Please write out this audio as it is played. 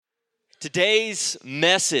Today's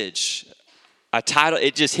message,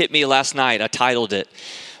 it just hit me last night. I titled it,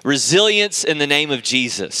 Resilience in the Name of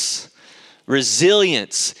Jesus.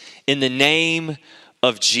 Resilience in the name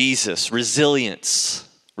of Jesus. Resilience.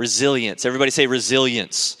 Resilience. Everybody say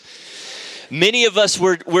resilience. Many of us,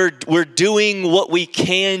 we're doing what we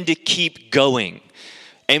can to keep going.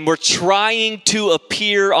 And we're trying to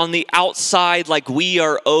appear on the outside like we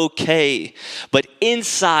are okay. But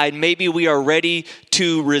inside, maybe we are ready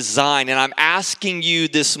to resign. And I'm asking you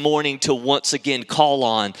this morning to once again call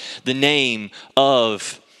on the name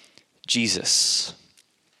of Jesus.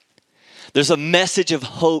 There's a message of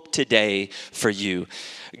hope today for you.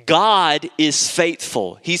 God is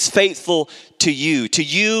faithful. He's faithful to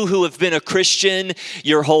you who have been a Christian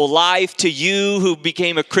your whole life, to you who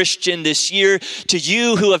became a Christian this year, to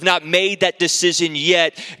you who have not made that decision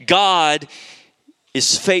yet. God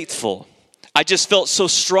is faithful. I just felt so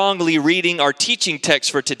strongly reading our teaching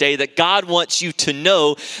text for today that God wants you to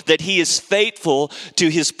know that He is faithful to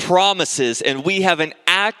His promises, and we have an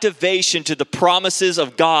activation to the promises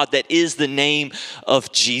of God that is the name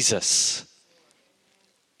of Jesus.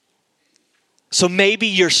 So maybe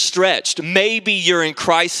you're stretched. Maybe you're in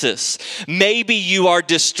crisis. Maybe you are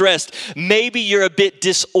distressed. Maybe you're a bit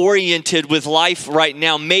disoriented with life right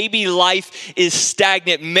now. Maybe life is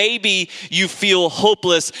stagnant. Maybe you feel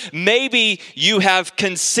hopeless. Maybe you have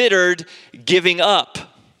considered giving up.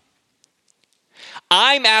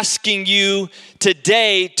 I'm asking you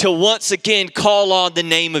today to once again call on the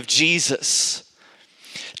name of Jesus.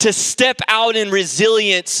 To step out in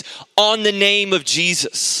resilience on the name of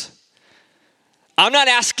Jesus. I'm not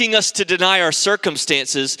asking us to deny our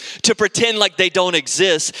circumstances, to pretend like they don't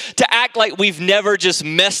exist, to act like we've never just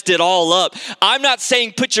messed it all up. I'm not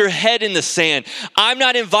saying put your head in the sand. I'm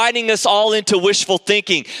not inviting us all into wishful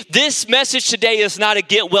thinking. This message today is not a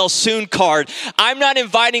get well soon card. I'm not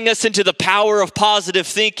inviting us into the power of positive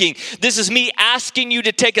thinking. This is me asking you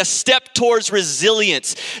to take a step towards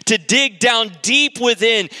resilience, to dig down deep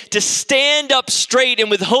within, to stand up straight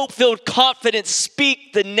and with hope-filled confidence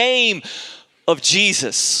speak the name of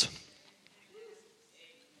Jesus.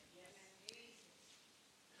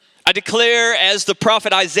 I declare, as the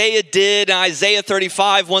prophet Isaiah did in Isaiah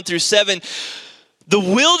 35, 1-7, the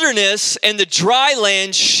wilderness and the dry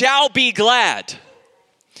land shall be glad.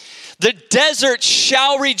 The desert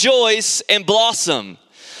shall rejoice and blossom.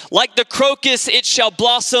 Like the crocus, it shall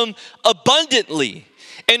blossom abundantly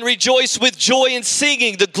and rejoice with joy and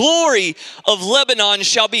singing. The glory of Lebanon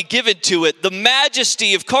shall be given to it. The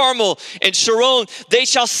majesty of Carmel and Sharon, they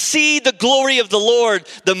shall see the glory of the Lord,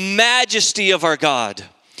 the majesty of our God.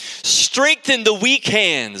 Strengthen the weak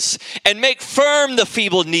hands and make firm the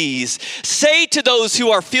feeble knees. Say to those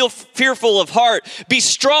who are fearful of heart, be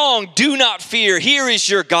strong, do not fear. Here is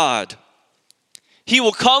your God. He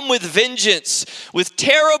will come with vengeance, with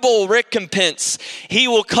terrible recompense. He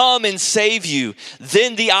will come and save you.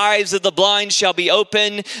 Then the eyes of the blind shall be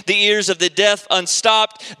open, the ears of the deaf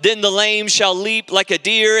unstopped. Then the lame shall leap like a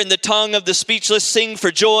deer, and the tongue of the speechless sing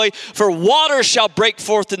for joy. For water shall break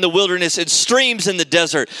forth in the wilderness, and streams in the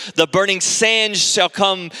desert. The burning sand shall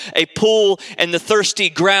come a pool, and the thirsty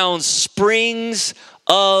ground springs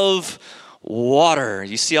of water.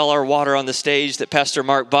 You see all our water on the stage that Pastor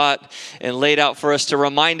Mark bought and laid out for us to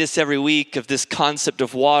remind us every week of this concept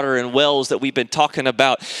of water and wells that we've been talking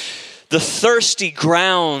about. The thirsty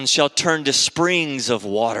ground shall turn to springs of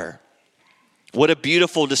water. What a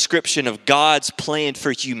beautiful description of God's plan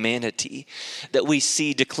for humanity that we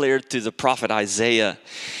see declared through the prophet Isaiah.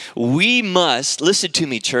 We must, listen to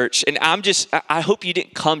me, church, and I hope you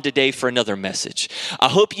didn't come today for another message. I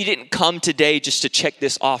hope you didn't come today just to check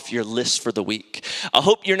this off your list for the week. I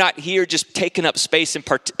hope you're not here just taking up space and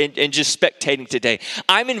just spectating today.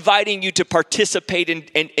 I'm inviting you to participate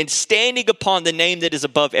in standing upon the name that is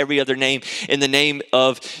above every other name, in the name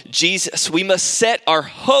of Jesus. We must set our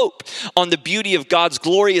hope on the beauty of God's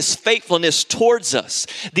glorious faithfulness towards us,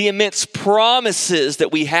 the immense promises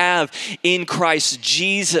that we have in Christ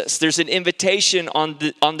Jesus. There's an invitation on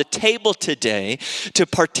the table today to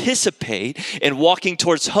participate in walking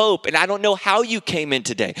towards hope. And I don't know how you came in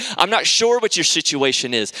today. I'm not sure what your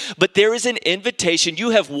situation is, but there is an invitation.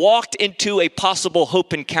 You have walked into a possible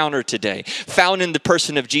hope encounter today, found in the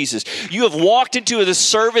person of Jesus. You have walked into the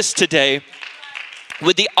service today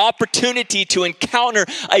with the opportunity to encounter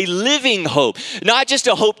a living hope. Not just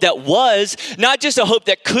a hope that was, not just a hope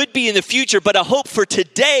that could be in the future, but a hope for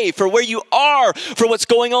today, for where you are, for what's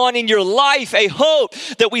going on in your life. A hope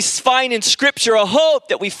that we find in Scripture, a hope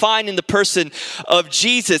that we find in the person of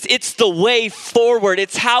Jesus. It's the way forward.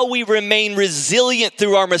 It's how we remain resilient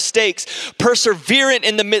through our mistakes, perseverant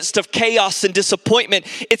in the midst of chaos and disappointment.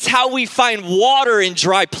 It's how we find water in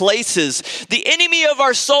dry places. The enemy of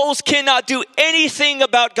our souls cannot do anything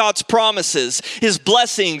about God's promises, his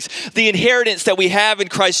blessings, the inheritance that we have in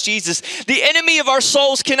Christ Jesus. The enemy of our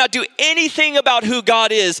souls cannot do anything about who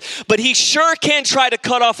God is, but he sure can try to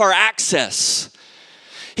cut off our access.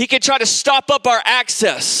 He can try to stop up our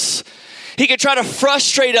access. He can try to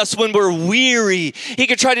frustrate us when we're weary. He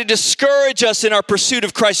can try to discourage us in our pursuit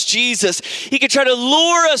of Christ Jesus. He can try to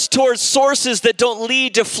lure us towards sources that don't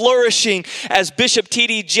lead to flourishing. As Bishop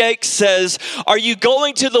T.D. Jakes says, are you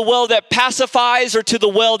going to the well that pacifies or to the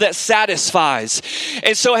well that satisfies?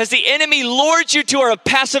 And so has the enemy lured you to a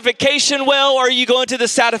pacification well, or are you going to the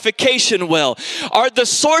satisfaction well? Are the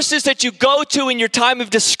sources that you go to in your time of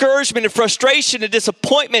discouragement and frustration and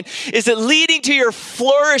disappointment, is it leading to your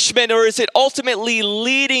flourishment, or is it ultimately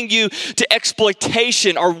leading you to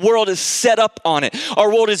exploitation? Our world is set up on it. Our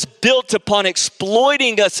world is built upon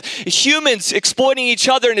exploiting us, humans exploiting each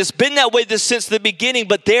other, and it's been that way since the beginning.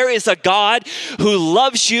 But there is a God who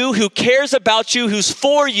loves you, who cares about you, who's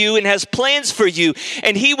for you, and has plans for you.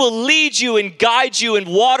 And he will lead you and guide you, and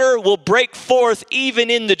water will break forth even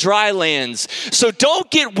in the dry lands. So don't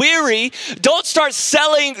get weary. Don't start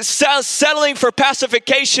settling for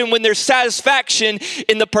pacification when there's satisfaction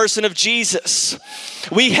in the person of Jesus.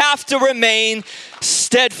 We have to remain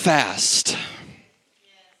steadfast.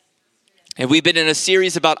 And we've been in a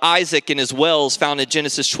series about Isaac and his wells found in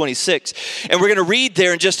Genesis 26. And we're going to read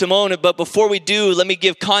there in just a moment. But before we do, let me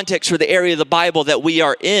give context for the area of the Bible that we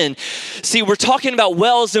are in. See, we're talking about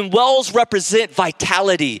wells, and wells represent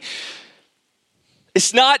vitality.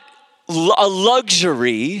 It's not a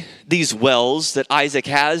luxury, these wells that Isaac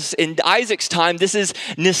has. In Isaac's time, this is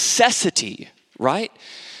necessity, right?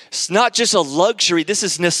 It's not just a luxury, this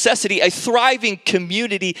is necessity. A thriving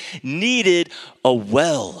community needed a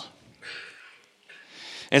well.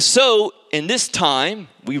 And so, in this time,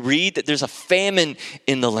 we read that there's a famine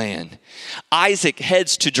in the land. Isaac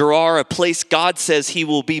heads to Gerar, a place God says he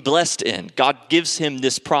will be blessed in. God gives him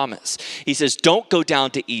this promise. He says, don't go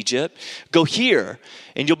down to Egypt. Go here,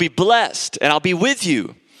 and you'll be blessed, and I'll be with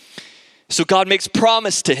you. So God makes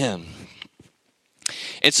promise to him.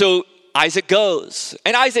 And so Isaac goes,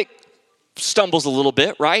 and Isaac stumbles a little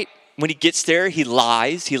bit, right? When he gets there, he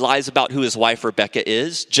lies. He lies about who his wife Rebekah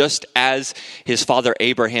is, just as his father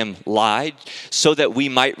Abraham lied, so that we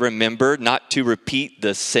might remember not to repeat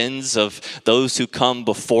the sins of those who come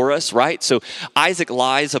before us, right? So Isaac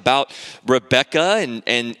lies about Rebekah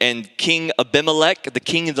and King Abimelech, the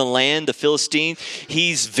king of the land, the Philistine.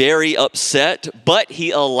 He's very upset, but he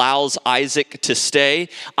allows Isaac to stay.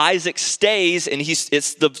 Isaac stays, and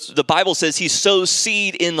the Bible says he sows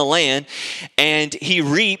seed in the land, and he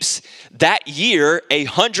reaps that year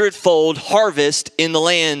 100-fold harvest in the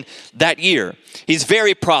land that year. He's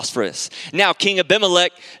very prosperous. Now, King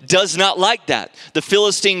Abimelech does not like that. The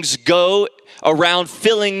Philistines go around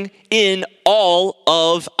filling in all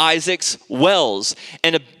of Isaac's wells,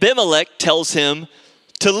 and Abimelech tells him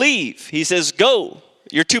to leave. He says, go,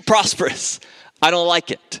 you're too prosperous. I don't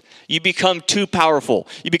like it. You become too powerful.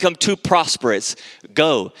 You become too prosperous.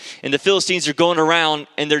 Go. And the Philistines are going around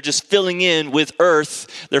and they're just filling in with earth.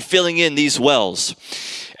 They're filling in these wells.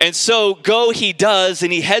 And so go he does,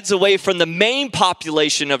 and he heads away from the main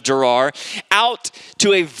population of Gerar out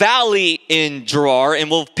to a valley in Gerar. And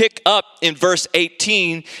we'll pick up in verse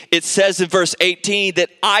 18. It says in verse 18 that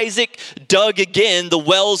Isaac dug again the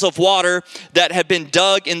wells of water that had been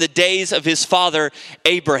dug in the days of his father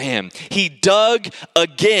Abraham. He dug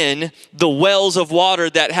again the wells of water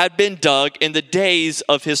that had been dug in the days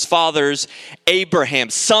of his father's Abraham.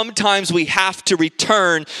 Sometimes we have to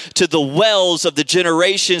return to the wells of the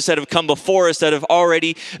generation that have come before us that have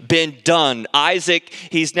already been done. Isaac,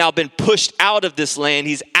 he's now been pushed out of this land.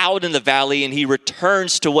 He's out in the valley, and he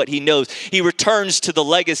returns to what he knows. He returns to the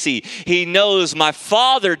legacy. He knows my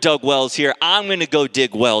father dug wells here. I'm going to go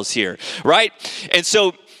dig wells here, right? And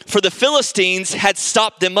so for the Philistines had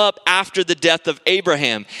stopped them up after the death of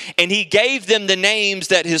Abraham, and he gave them the names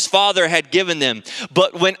that his father had given them.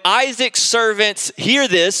 But when Isaac's servants, hear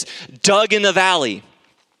this, dug in the valley,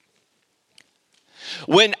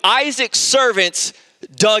 when Isaac's servants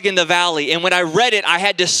dug in the valley. And when I read it, I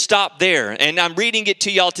had to stop there. And I'm reading it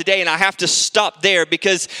to y'all today, and I have to stop there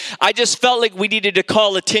because I just felt like we needed to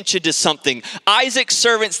call attention to something. Isaac's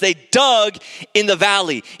servants, they dug in the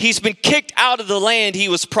valley. He's been kicked out of the land he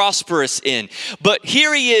was prosperous in. But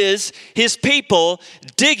here he is, his people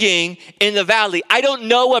digging in the valley. I don't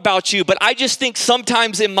know about you, but I just think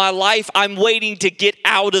sometimes in my life, I'm waiting to get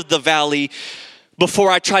out of the valley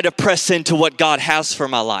before I try to press into what God has for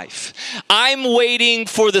my life. I'm waiting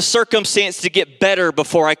for the circumstance to get better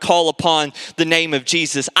before I call upon the name of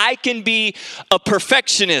Jesus. I can be a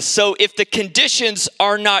perfectionist. So if the conditions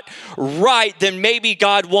are not right, then maybe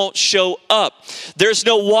God won't show up. There's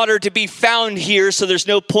no water to be found here, so there's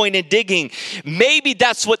no point in digging. Maybe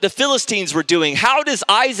that's what the Philistines were doing. How does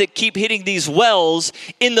Isaac keep hitting these wells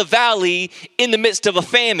in the valley in the midst of a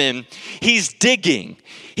famine? He's digging.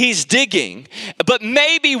 He's digging. But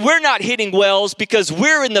maybe we're not hitting wells because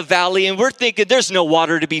we're in the valley and we're thinking there's no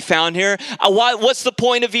water to be found here. What's the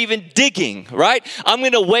point of even digging, right? I'm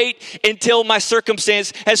going to wait until my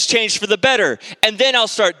circumstance has changed for the better, and then I'll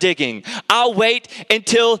start digging. I'll wait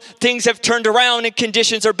until things have turned around and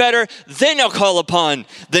conditions are better. Then I'll call upon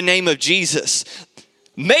the name of Jesus.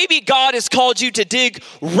 Maybe God has called you to dig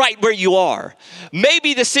right where you are.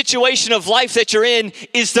 Maybe the situation of life that you're in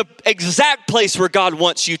is the exact place where God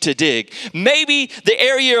wants you to dig. Maybe the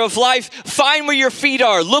area of life, find where your feet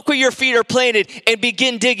are, look where your feet are planted, and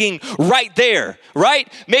begin digging right there,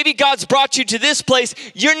 right? Maybe God's brought you to this place.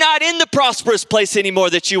 You're not in the prosperous place anymore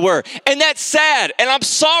that you were. And that's sad. And I'm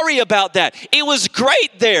sorry about that. It was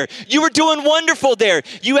great there. You were doing wonderful there.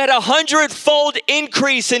 You had 100-fold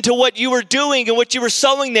increase into what you were doing and what you were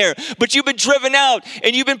sowing there. But you've been driven out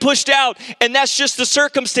and you've been pushed out. And that's just the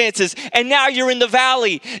circumstances. And now you're in the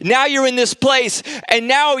valley. Now you're in this place. And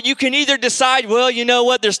now you can either decide, well, you know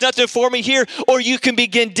what? There's nothing for me here. Or you can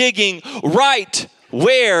begin digging right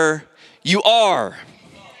where you are.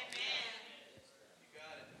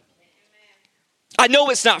 I know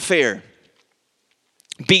it's not fair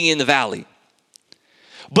being in the valley.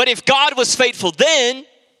 But if God was faithful then,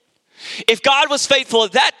 if God was faithful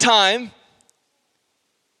at that time,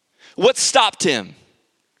 what stopped him?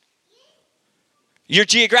 Your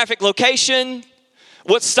geographic location?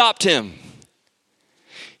 What stopped him?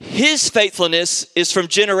 His faithfulness is from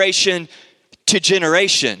generation to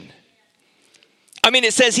generation. I mean,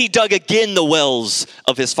 it says he dug again the wells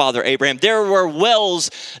of his father Abraham. There were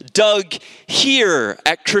wells dug here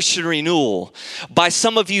at Christian Renewal by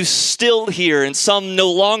some of you still here and some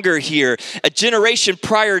no longer here. A generation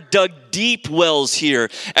prior dug deep wells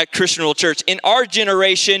here at Christian Renewal Church. In our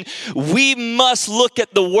generation, we must look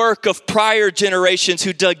at the work of prior generations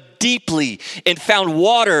who dug deeply and found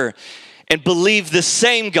water and believe the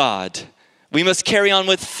same God. We must carry on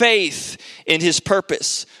with faith in his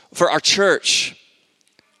purpose for our church,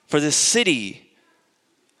 for this city,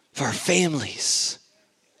 for our families.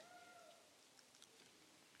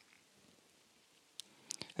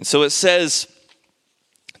 And so it says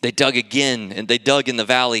they dug again, and they dug in the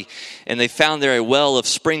valley, and they found there a well of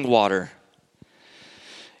spring water.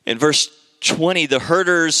 In verse 20, the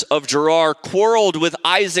herders of Gerar quarreled with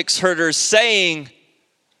Isaac's herders, saying,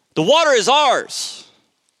 "The water is ours."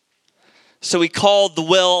 So he called the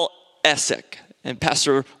well Esek. And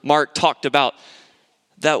Pastor Mark talked about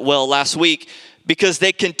that well last week because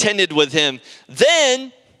they contended with him.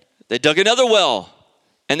 Then they dug another well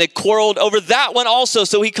and they quarreled over that one also.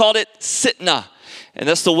 So he called it Sitnah. And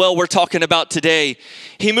that's the well we're talking about today.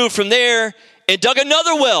 He moved from there and dug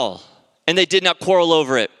another well and they did not quarrel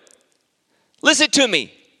over it. Listen to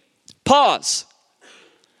me. Pause.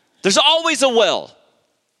 There's always a well.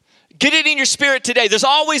 Get it in your spirit today. There's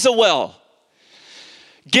always a well.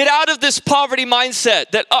 Get out of this poverty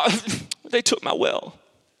mindset that, they took my well.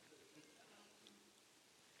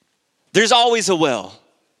 There's always a well.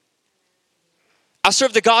 I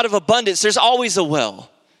serve the God of abundance. There's always a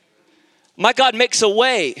well. My God makes a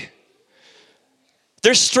way.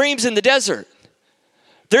 There's streams in the desert.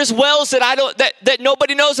 There's wells that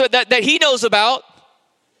nobody knows about, that he knows about.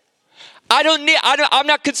 I'm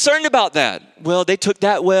not concerned about that. Well, they took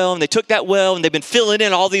that well and they took that well and they've been filling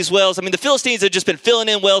in all these wells. I mean, the Philistines have just been filling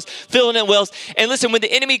in wells. And listen, when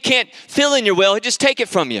the enemy can't fill in your well, he'll just take it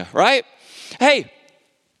from you, right? Hey,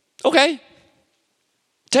 okay,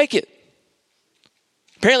 take it.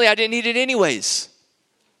 Apparently I didn't need it anyways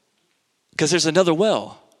because there's another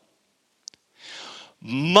well.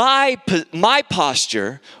 My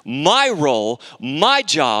posture, my role, my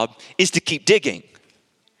job is to keep digging.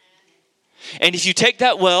 And if you take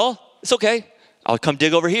that well, it's okay. I'll come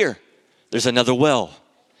dig over here. There's another well.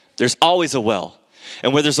 There's always a well.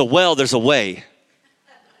 And where there's a well, there's a way.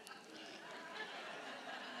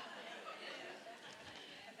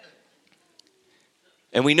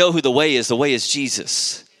 And we know who the way is. The way is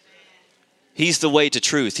Jesus. He's the way to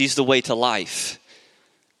truth. He's the way to life.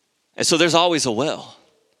 And so there's always a well.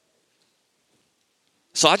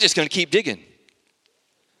 So I'm just going to keep digging.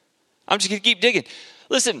 I'm just going to keep digging.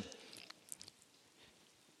 Listen,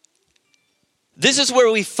 this is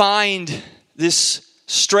where we find this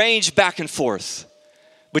strange back and forth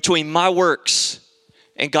between my works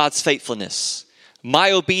and God's faithfulness,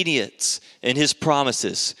 my obedience and his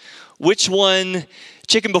promises. Which one,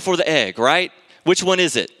 chicken before the egg, right? Which one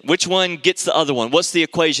is it? Which one gets the other one? What's the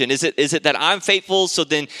equation? Is it that I'm faithful, so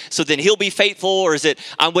then he'll be faithful, or is it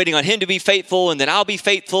I'm waiting on him to be faithful and then I'll be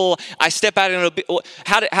faithful? I step out and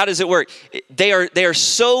how does it work? They are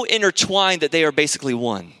so intertwined that they are basically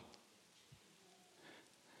one.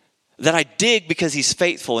 That I dig because he's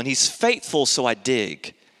faithful, and he's faithful, so I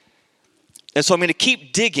dig. And so I'm going to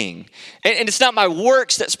keep digging. And it's not my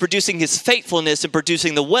works that's producing his faithfulness and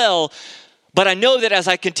producing the well, but I know that as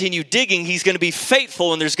I continue digging, he's going to be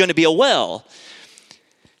faithful and there's going to be a well.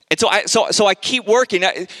 And so I keep working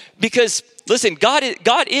because, listen, God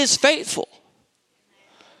is faithful.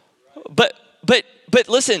 But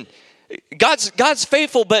listen, God's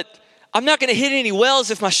faithful, but I'm not going to hit any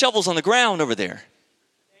wells if my shovel's on the ground over there.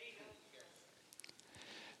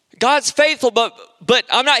 God's faithful, but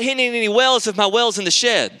I'm not hitting any wells if my well's in the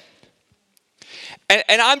shed.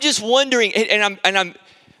 And I'm just wondering, and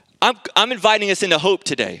I'm inviting us into hope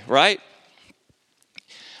today, right?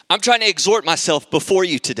 I'm trying to exhort myself before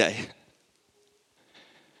you today.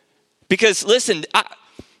 Because listen,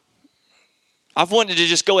 I've wanted to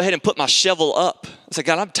just go ahead and put my shovel up. I said,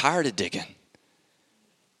 God, I'm tired of digging.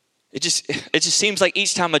 It just seems like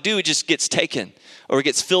each time I do, it just gets taken or it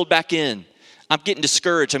gets filled back in. I'm getting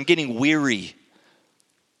discouraged. I'm getting weary.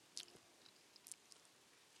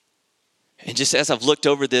 And just as I've looked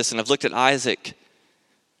over this and I've looked at Isaac,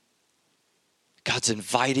 God's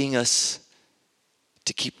inviting us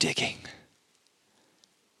to keep digging.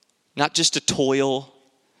 Not just to toil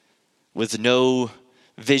with no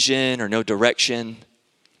vision or no direction.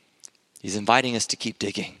 He's inviting us to keep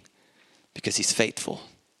digging because he's faithful.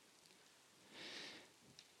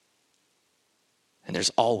 And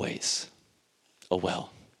there's always a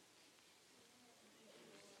well.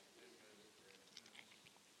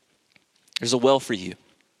 There's a well for you.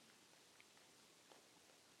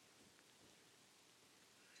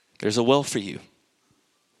 There's a well for you.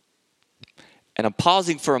 And I'm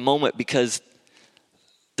pausing for a moment because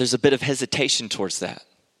there's a bit of hesitation towards that.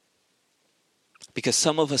 Because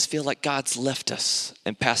some of us feel like God's left us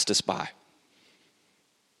and passed us by.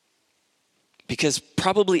 Because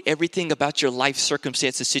probably everything about your life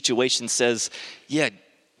circumstances, situation says, yeah,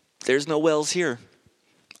 there's no wells here.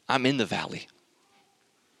 I'm in the valley.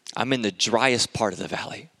 I'm in the driest part of the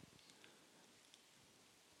valley.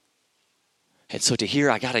 And so to hear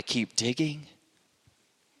I got to keep digging.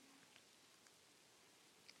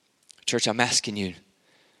 Church, I'm asking you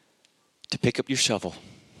to pick up your shovel.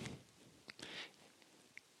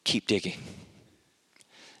 Keep digging.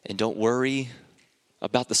 And don't worry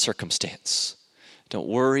about the circumstance. Don't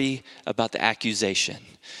worry about the accusation.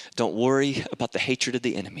 Don't worry about the hatred of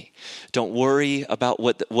the enemy. Don't worry about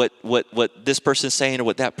what this person's saying or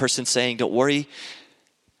what that person's saying. Don't worry.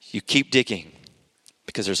 You keep digging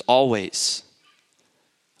because there's always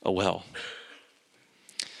a well.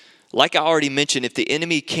 Like I already mentioned, if the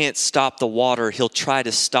enemy can't stop the water, he'll try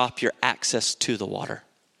to stop your access to the water.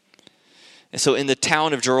 And so in the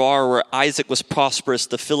town of Gerar, where Isaac was prosperous,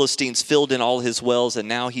 the Philistines filled in all his wells, and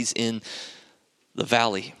now he's in the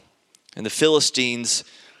valley. And the Philistines,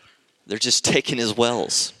 they're just taking his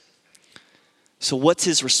wells. So what's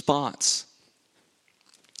his response?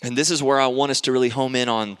 And this is where I want us to really home in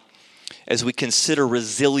on as we consider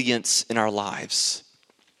resilience in our lives.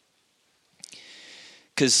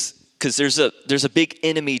 Because there's a big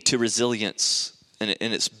enemy to resilience, and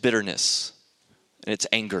it's bitterness, and it's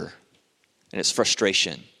anger, and it's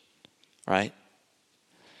frustration, right?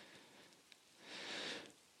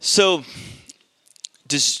 So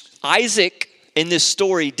does Isaac in this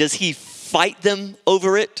story, does he fight them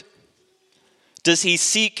over it? Does he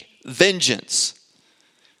seek vengeance?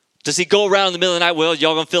 Does he go around in the middle of the night, well,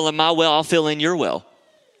 y'all gonna fill in my well, I'll fill in your well.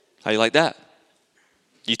 How you like that?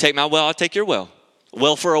 You take my well, I'll take your well.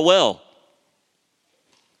 Well for a well.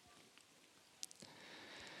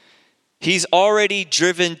 He's already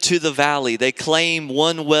driven to the valley. They claim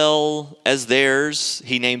one well as theirs.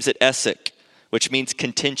 He names it Esek, which means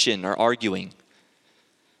contention or arguing.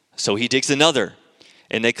 So he digs another,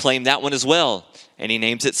 and they claim that one as well. And he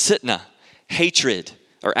names it Sitnah, hatred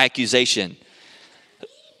or accusation.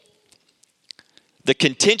 The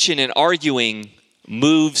contention and arguing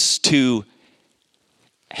moves to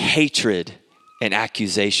hatred and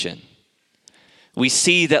accusation. We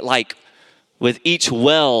see that like with each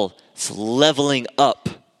well, it's leveling up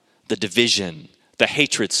the division, the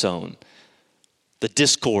hatred zone, the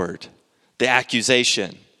discord, the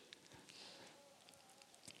accusation.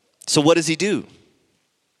 So what does he do?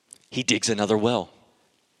 He digs another well.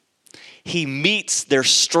 He meets their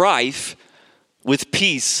strife with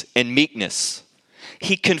peace and meekness.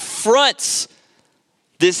 He confronts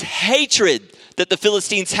this hatred that the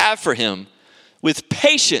Philistines have for him with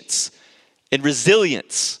patience and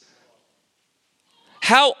resilience.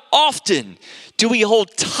 How often do we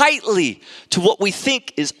hold tightly to what we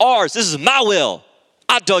think is ours? This is my well.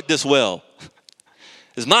 I dug this well.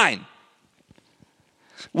 It's mine.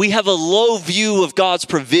 We have a low view of God's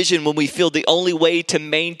provision when we feel the only way to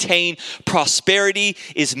maintain prosperity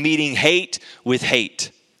is meeting hate with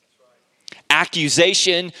hate.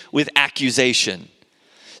 Accusation with accusation.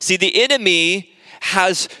 See, the enemy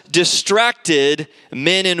has distracted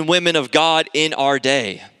men and women of God in our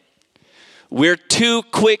day. We're too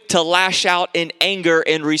quick to lash out in anger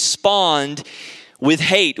and respond with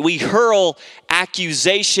hate. We hurl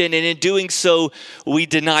accusation, and in doing so, we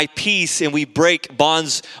deny peace and we break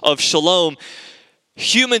bonds of shalom.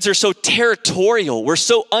 Humans are so territorial. We're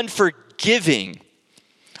so unforgiving.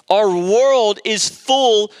 Our world is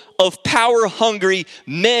full of power-hungry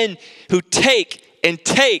men who take and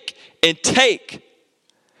take and take.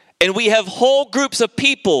 And we have whole groups of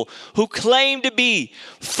people who claim to be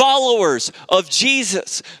followers of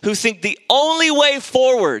Jesus, who think the only way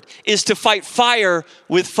forward is to fight fire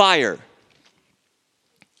with fire.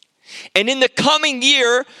 And in the coming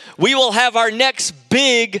year, we will have our next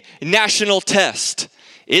big national test.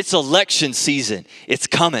 It's election season. It's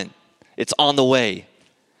coming. It's on the way.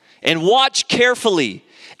 And watch carefully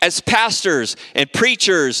as pastors and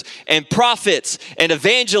preachers and prophets and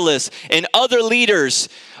evangelists and other leaders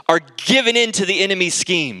are given into the enemy's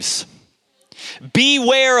schemes.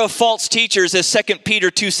 Beware of false teachers, as 2 Peter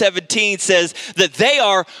 2:17 says, that they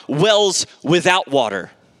are wells without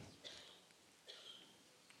water.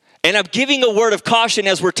 And I'm giving a word of caution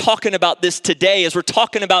as we're talking about this today, as we're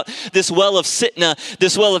talking about this well of Sitna,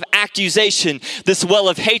 this well of accusation, this well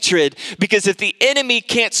of hatred, because if the enemy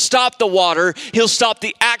can't stop the water, he'll stop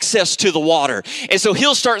the access to the water. And so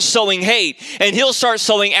he'll start sowing hate and he'll start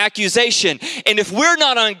sowing accusation. And if we're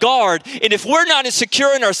not on guard and if we're not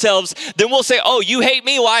insecure in ourselves, then we'll say, oh, you hate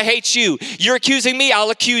me? Well, I hate you. You're accusing me?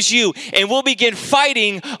 I'll accuse you. And we'll begin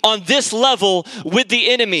fighting on this level with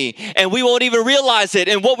the enemy. And we won't even realize it.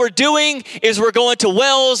 And what we're doing is we're going to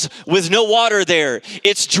wells with no water there.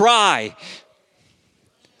 It's dry.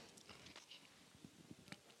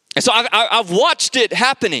 And so I've watched it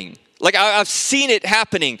happening. Like I've seen it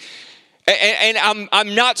happening. And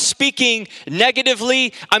I'm not speaking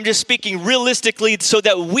negatively. I'm just speaking realistically so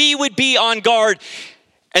that we would be on guard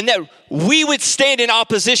and that we would stand in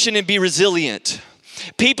opposition and be resilient.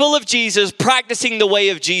 People of Jesus practicing the way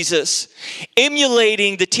of Jesus,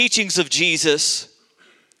 emulating the teachings of Jesus,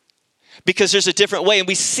 because there's a different way. And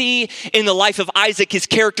we see in the life of Isaac, his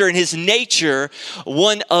character and his nature,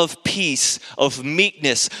 one of peace, of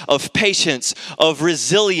meekness, of patience, of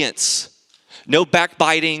resilience. No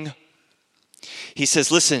backbiting. He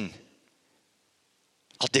says, listen,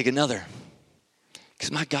 I'll dig another.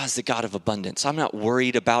 Because my God's the God of abundance. I'm not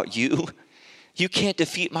worried about you. You can't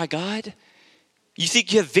defeat my God. You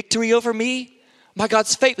think you have victory over me? My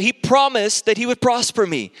God's faithful. He promised that he would prosper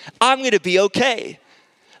me. I'm going to be okay.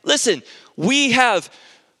 Listen, we have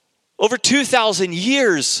over 2,000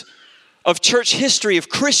 years of church history of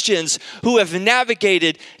Christians who have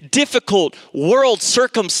navigated difficult world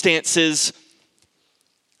circumstances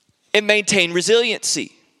and maintained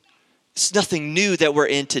resiliency. It's nothing new that we're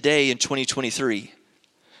in today in 2023.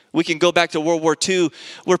 We can go back to World War II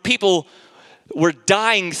where people were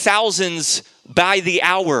dying thousands by the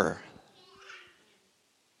hour.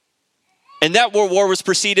 And that world war was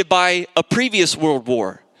preceded by a previous world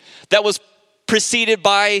war that was preceded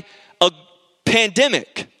by a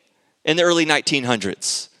pandemic in the early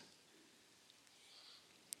 1900s.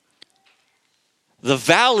 The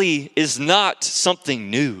valley is not something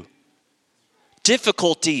new.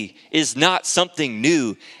 Difficulty is not something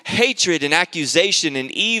new. Hatred and accusation and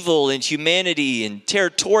evil and humanity and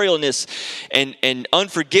territorialness and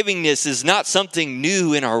unforgivingness is not something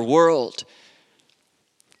new in our world.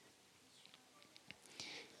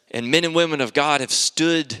 And men and women of God have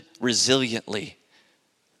stood resiliently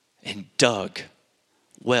and dug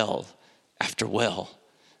well after well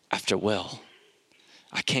after well.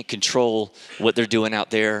 I can't control what they're doing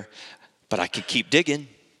out there, but I can keep digging.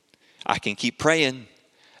 I can keep praying.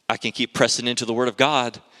 I can keep pressing into the Word of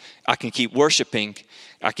God. I can keep worshiping.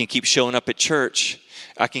 I can keep showing up at church.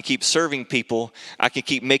 I can keep serving people. I can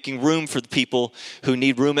keep making room for the people who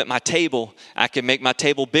need room at my table. I can make my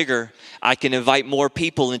table bigger. I can invite more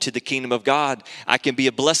people into the kingdom of God. I can be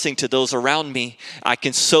a blessing to those around me. I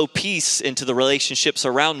can sow peace into the relationships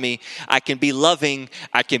around me. I can be loving.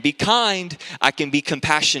 I can be kind. I can be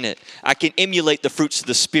compassionate. I can emulate the fruits of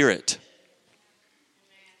the Spirit.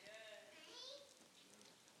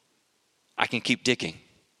 I can keep digging.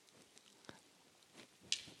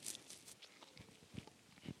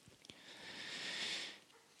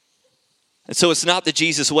 And so it's not the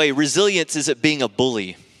Jesus way. Resilience isn't being a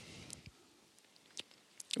bully.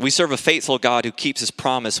 We serve a faithful God who keeps his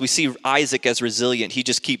promise. We see Isaac as resilient. He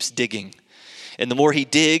just keeps digging. And the more he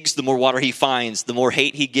digs, the more water he finds, the more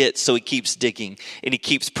hate he gets, so he keeps digging. And he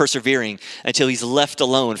keeps persevering until he's left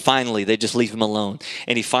alone. Finally, they just leave him alone.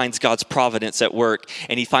 And he finds God's providence at work.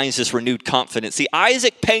 And he finds this renewed confidence. See,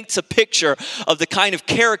 Isaac paints a picture of the kind of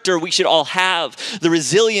character we should all have, the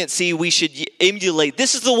resiliency we should emulate.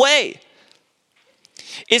 This is the way.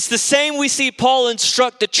 It's the same we see Paul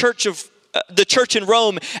instruct the church in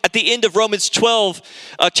Rome at the end of Romans 12,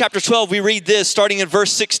 chapter 12. We read this starting in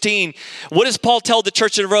verse 16. What does Paul tell the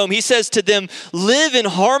church in Rome? He says to them, live in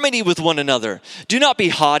harmony with one another. Do not be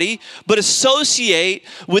haughty, but associate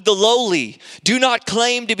with the lowly. Do not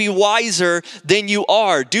claim to be wiser than you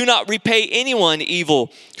are. Do not repay anyone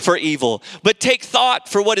evil for evil, but take thought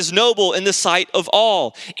for what is noble in the sight of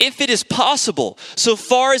all. If it is possible, so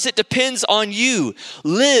far as it depends on you,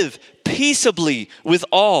 live peaceably with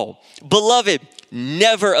all. Beloved,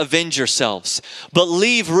 never avenge yourselves, but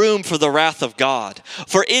leave room for the wrath of God.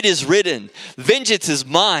 For it is written, vengeance is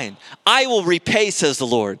mine, I will repay, says the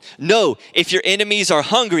Lord. No, if your enemies are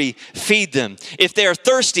hungry, feed them. If they are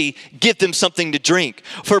thirsty, give them something to drink.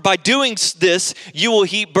 For by doing this, you will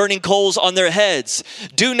heap burning coals on their heads.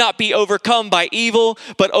 Do not be overcome by evil,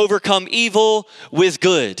 but overcome evil with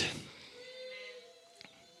good.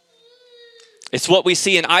 It's what we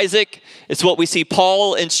see in Isaac. It's what we see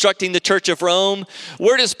Paul instructing the church of Rome.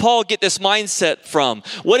 Where does Paul get this mindset from?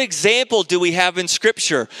 What example do we have in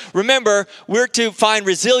Scripture? Remember, we're to find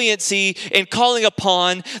resiliency in calling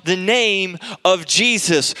upon the name of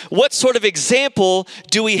Jesus. What sort of example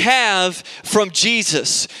do we have from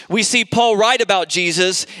Jesus? We see Paul write about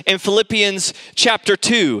Jesus in Philippians chapter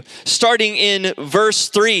 2, starting in verse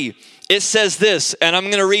 3. It says this, and I'm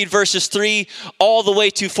going to read verses 3 all the way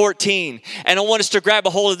to 14. And I want us to grab a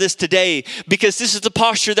hold of this today because this is the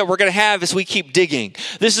posture that we're going to have as we keep digging.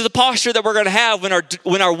 This is the posture that we're going to have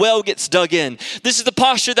when our well gets dug in. This is the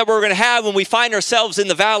posture that we're going to have when we find ourselves in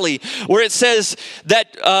the valley, where it says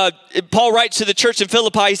that Paul writes to the church in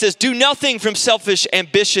Philippi, he says, do nothing from selfish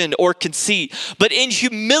ambition or conceit, but in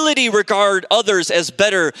humility regard others as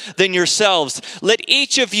better than yourselves. Let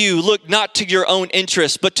each of you look not to your own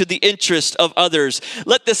interest, but to the interest of others.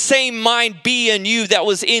 Let the same mind be in you that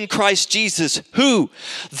was in Christ Jesus, who,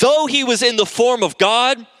 though he was in the form of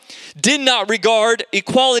God, did not regard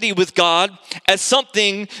equality with God as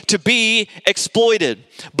something to be exploited,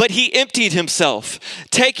 but he emptied himself,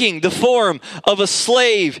 taking the form of a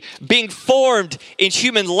slave, being formed in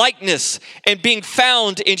human likeness, and being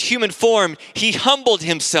found in human form, he humbled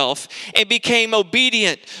himself and became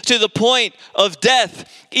obedient to the point of death,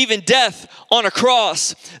 even death on a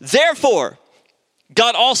cross. Therefore,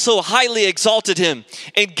 God also highly exalted him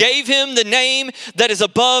and gave him the name that is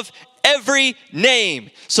above every name,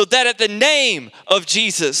 so that at the name of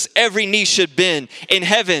Jesus, every knee should bend in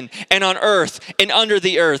heaven and on earth and under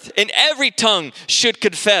the earth, and every tongue should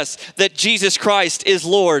confess that Jesus Christ is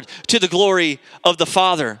Lord, to the glory of the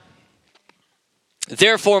Father.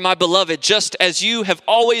 Therefore, my beloved, just as you have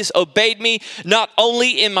always obeyed me, not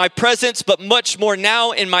only in my presence, but much more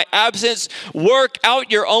now in my absence, work out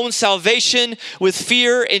your own salvation with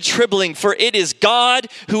fear and trembling, for it is God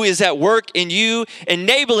who is at work in you,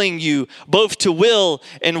 enabling you both to will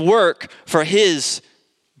and work for his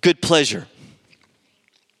good pleasure.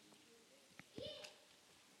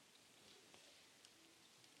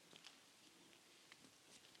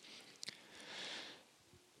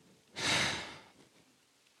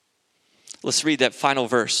 Let's read that final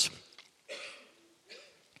verse.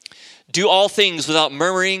 Do all things without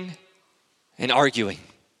murmuring and arguing.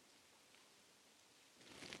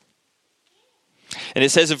 And it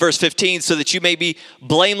says in verse 15, so that you may be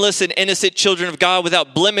blameless and innocent children of God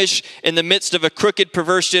without blemish in the midst of a crooked,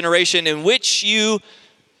 perverse generation in which you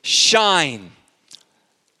shine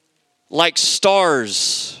like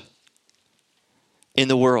stars in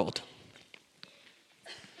the world.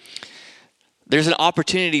 There's an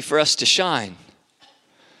opportunity for us to shine.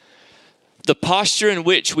 The posture in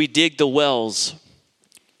which we dig the wells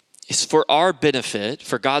is for our benefit,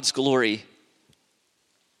 for God's glory,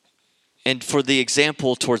 and for the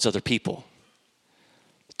example towards other people.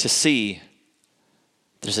 To see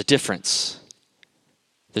there's a difference.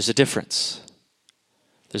 There's a difference.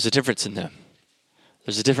 There's a difference in them.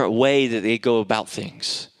 There's a different way that they go about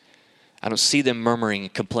things. I don't see them murmuring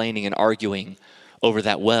and complaining and arguing over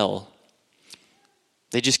that well.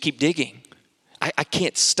 They just keep digging. I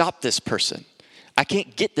can't stop this person. I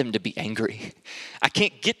can't get them to be angry. I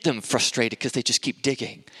can't get them frustrated because they just keep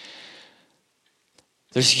digging.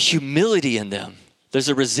 There's humility in them. There's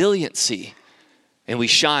a resiliency. And we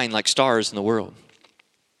shine like stars in the world.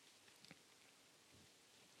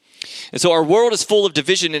 And so our world is full of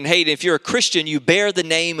division and hate. And if you're a Christian, you bear the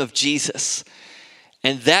name of Jesus.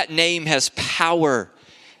 And that name has power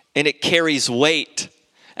and it carries weight.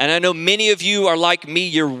 And I know many of you are like me,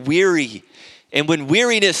 you're weary. And when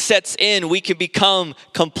weariness sets in, we can become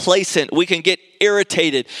complacent. We can get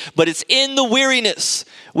irritated. But it's in the weariness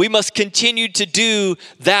we must continue to do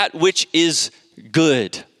that which is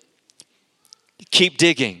good. Keep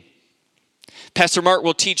digging. Pastor Mark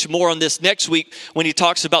will teach more on this next week when he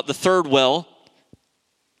talks about the third well.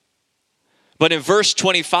 But in verse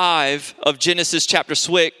 25 of Genesis chapter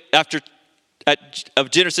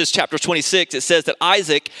 26, it says that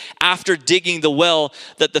Isaac, after digging the well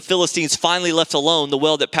that the Philistines finally left alone, the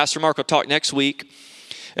well that Pastor Mark will talk next week.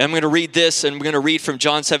 And I'm going to read this, and we're going to read from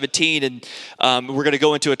John 17, and we're going to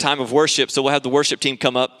go into a time of worship, so we'll have the worship team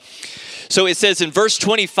come up. So it says in verse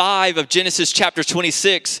 25 of Genesis chapter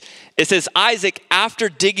 26, it says, Isaac, after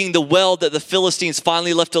digging the well that the Philistines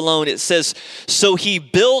finally left alone, it says, so he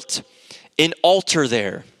built an altar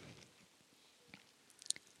there.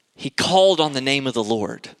 He called on the name of the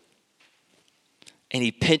Lord, and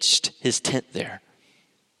he pitched his tent there.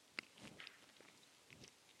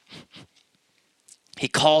 He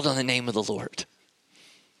called on the name of the Lord.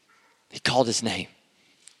 He called his name.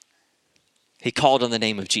 He called on the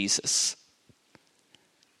name of Jesus.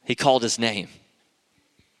 He called his name.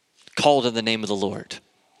 Called on the name of the Lord.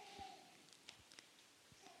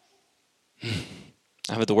 I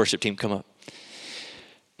have the worship team come up.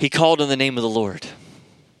 He called on the name of the Lord.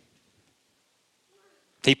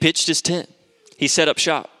 He pitched his tent. He set up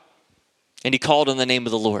shop. And he called on the name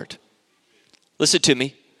of the Lord. Listen to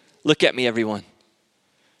me. Look at me, everyone.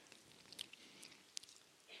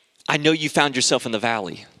 I know you found yourself in the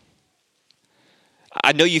valley.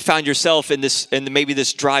 I know you found yourself in maybe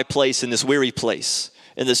this dry place, in this weary place,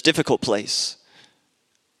 in this difficult place.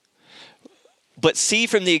 But see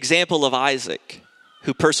from the example of Isaac,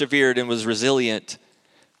 who persevered and was resilient,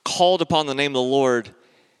 called upon the name of the Lord,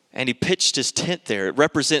 and he pitched his tent there. It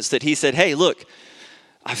represents that he said, hey, look,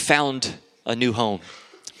 I found a new home.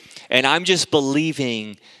 And I'm just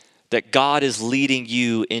believing that God is leading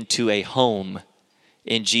you into a home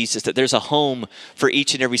in Jesus, that there's a home for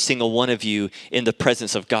each and every single one of you in the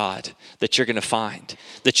presence of God that you're going to find,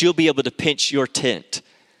 that you'll be able to pitch your tent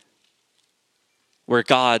where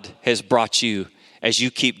God has brought you as you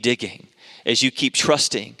keep digging, as you keep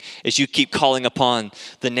trusting, as you keep calling upon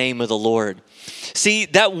the name of the Lord. See,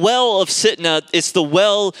 that well of Sitnah, it's the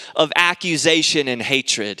well of accusation and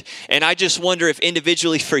hatred. And I just wonder if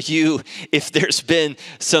individually for you, if there's been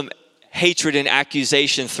some hatred and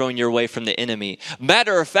accusation thrown your way from the enemy.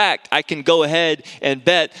 Matter of fact, I can go ahead and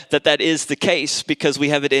bet that that is the case because we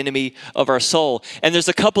have an enemy of our soul. And there's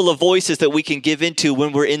a couple of voices that we can give into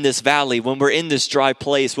when we're in this valley, when we're in this dry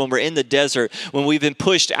place, when we're in the desert, when we've been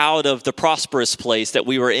pushed out of the prosperous place that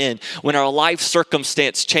we were in, when our life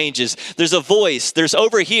circumstance changes. There's a voice. There's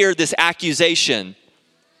over here this accusation.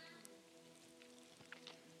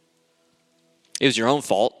 It was your own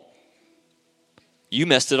fault. You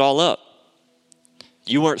messed it all up.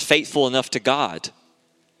 You weren't faithful enough to God.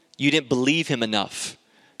 You didn't believe him enough.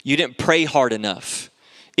 You didn't pray hard enough.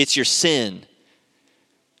 It's your sin.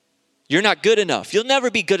 You're not good enough. You'll never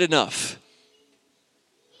be good enough.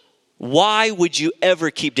 Why would you ever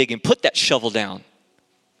keep digging? Put that shovel down.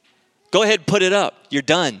 Go ahead and put it up. You're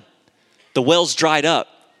done. The well's dried up.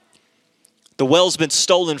 The well's been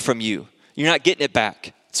stolen from you. You're not getting it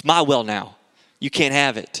back. It's my well now. You can't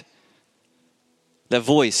have it. That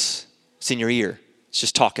voice, it's in your ear. It's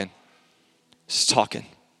just talking. It's just talking.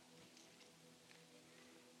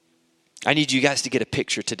 I need you guys to get a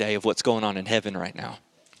picture today of what's going on in heaven right now.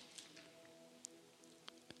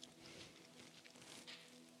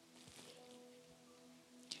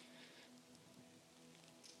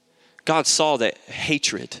 God saw that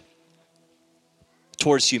hatred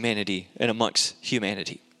towards humanity and amongst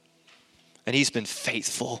humanity. And he's been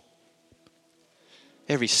faithful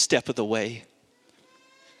every step of the way.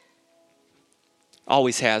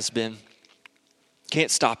 Always has been.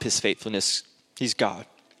 Can't stop his faithfulness. He's God.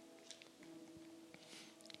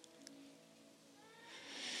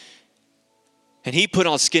 And he put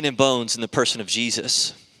on skin and bones in the person of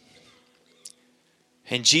Jesus.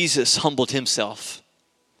 And Jesus humbled himself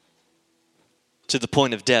to the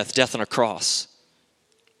point of death on a cross.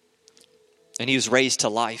 And he was raised to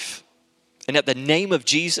life. And at the name of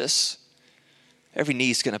Jesus, every knee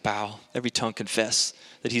is going to bow, every tongue confess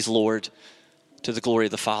that he's Lord, to the glory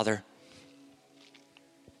of the Father.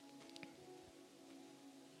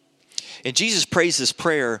 And Jesus prays this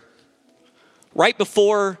prayer right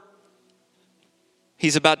before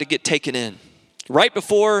he's about to get taken in. Right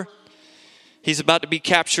before he's about to be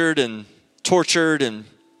captured and tortured. And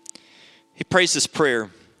he prays this prayer.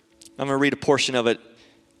 I'm going to read a portion of it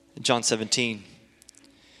in John 17.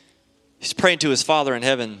 He's praying to his Father in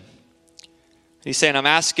heaven. He's saying, I'm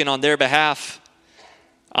asking on their behalf.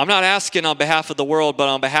 I'm not asking on behalf of the world, but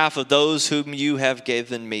on behalf of those whom you have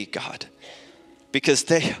given me, God. Because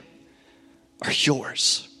they are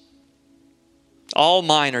yours. All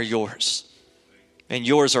mine are yours. And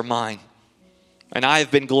yours are mine. And I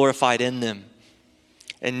have been glorified in them.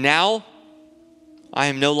 And now I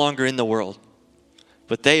am no longer in the world,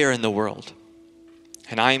 but they are in the world.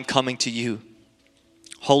 And I am coming to you.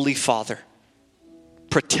 Holy Father,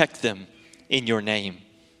 protect them in your name.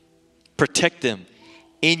 Protect them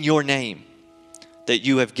in your name that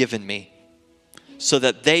you have given me, so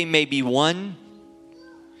that they may be one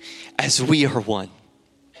as we are one.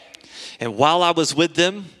 And while I was with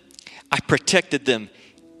them, I protected them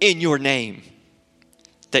in your name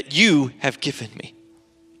that you have given me.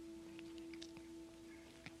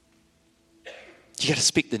 You got to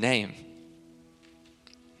speak the name.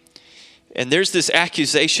 And there's this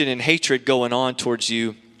accusation and hatred going on towards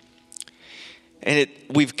you. And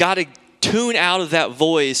we've got to tune out of that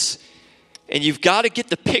voice, and you've got to get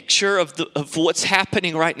the picture of what's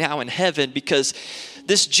happening right now in heaven, because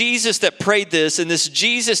this Jesus that prayed this, and this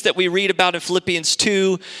Jesus that we read about in Philippians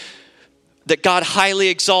 2, that God highly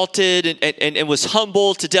exalted and was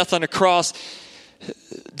humbled to death on a cross,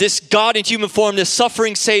 this God in human form, this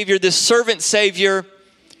suffering Savior, this servant Savior,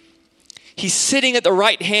 he's sitting at the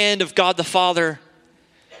right hand of God the Father,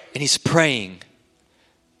 and he's praying,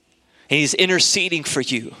 and he's interceding for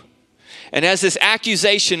you. And as this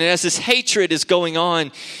accusation and as this hatred is going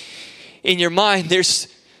on in your mind, there's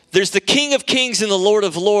the King of Kings and the Lord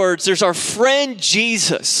of Lords. There's our friend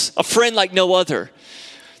Jesus, a friend like no other.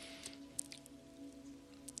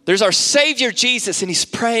 There's our Savior Jesus, and he's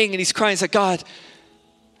praying and he's crying. He's like, God,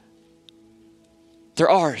 they're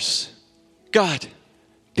ours. God,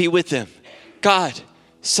 be with them. God,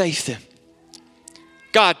 save them.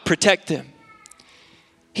 God, protect them.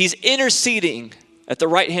 He's interceding at the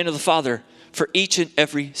right hand of the Father for each and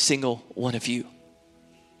every single one of you.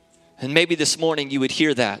 And maybe this morning you would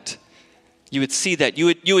hear that. You would see that.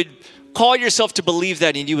 You would call yourself to believe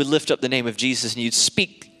that, and you would lift up the name of Jesus, and you'd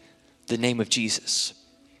speak the name of Jesus.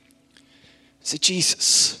 Say,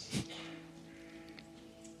 Jesus.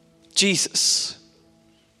 Jesus.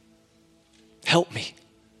 Help me.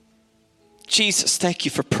 Jesus, thank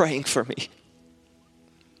you for praying for me.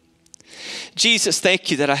 Jesus,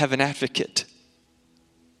 thank you that I have an advocate.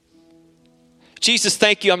 Jesus,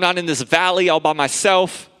 thank you I'm not in this valley all by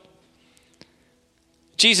myself.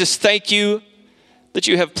 Jesus, thank you that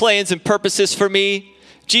you have plans and purposes for me.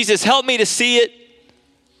 Jesus, help me to see it.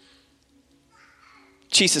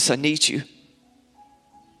 Jesus, I need you.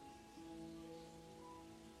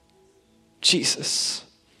 Jesus.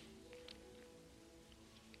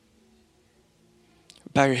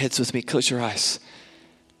 Bow your heads with me. Close your eyes.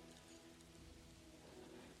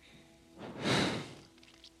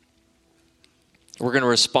 We're going to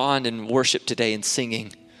respond in worship today in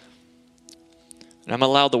singing. And I'm going to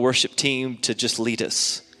allow the worship team to just lead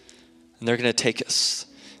us. And they're going to take us.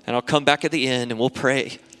 And I'll come back at the end and we'll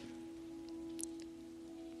pray.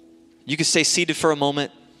 You can stay seated for a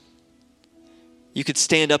moment. You could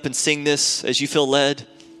stand up and sing this as you feel led.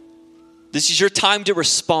 This is your time to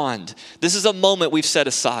respond. This is a moment we've set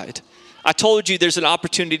aside. I told you there's an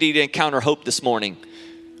opportunity to encounter hope this morning.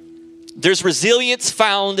 There's resilience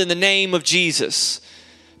found in the name of Jesus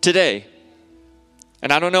today.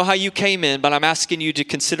 And I don't know how you came in, but I'm asking you to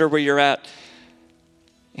consider where you're at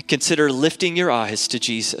and consider lifting your eyes to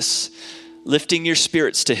Jesus, lifting your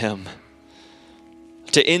spirits to him,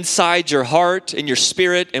 to inside your heart and your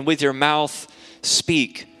spirit and with your mouth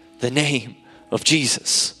speak the name of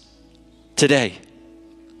Jesus today.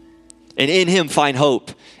 And in him find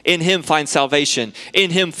hope. In him find salvation. In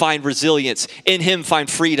him find resilience. In him find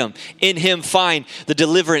freedom. In him find the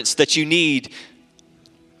deliverance that you need.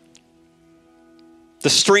 the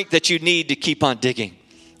strength that you need to keep on digging.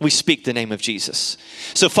 We speak the name of Jesus.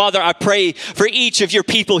 So, Father, I pray for each of your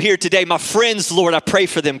people here today. My friends, Lord, I pray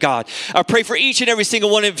for them, God. I pray for each and every single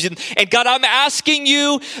one of them. And God, I'm asking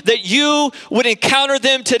you that you would encounter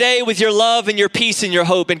them today with your love and your peace and your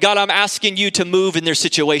hope. And God, I'm asking you to move in their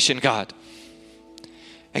situation, God.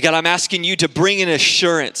 And God, I'm asking you to bring an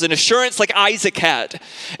assurance like Isaac had,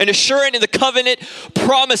 an assurance in the covenant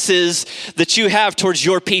promises that you have towards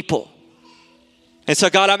your people. And so,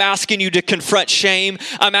 God, I'm asking you to confront shame.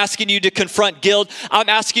 I'm asking you to confront guilt. I'm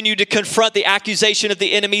asking you to confront the accusation of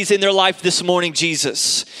the enemies in their life this morning,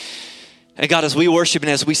 Jesus. And God, as we worship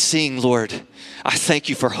and as we sing, Lord, I thank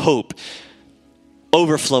you for hope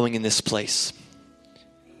overflowing in this place.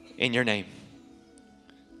 In your name,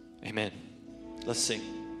 amen. Let's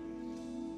sing.